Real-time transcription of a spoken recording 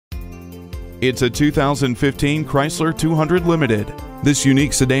It's a 2015 Chrysler 200 Limited. This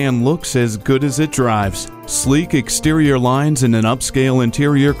unique sedan looks as good as it drives. Sleek exterior lines and an upscale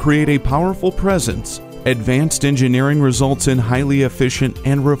interior create a powerful presence. Advanced engineering results in highly efficient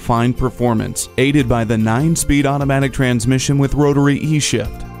and refined performance, aided by the 9-speed automatic transmission with rotary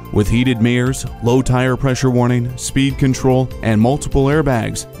E-shift. With heated mirrors, low tire pressure warning, speed control, and multiple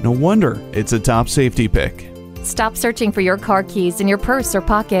airbags, no wonder it's a top safety pick. Stop searching for your car keys in your purse or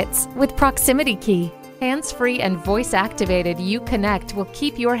pockets with Proximity Key. Hands-free and voice-activated U-Connect will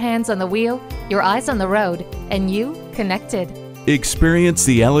keep your hands on the wheel, your eyes on the road, and you connected. Experience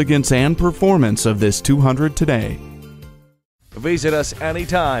the elegance and performance of this 200 today. Visit us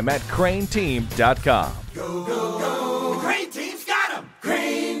anytime at crainteam.com. Go, go, go.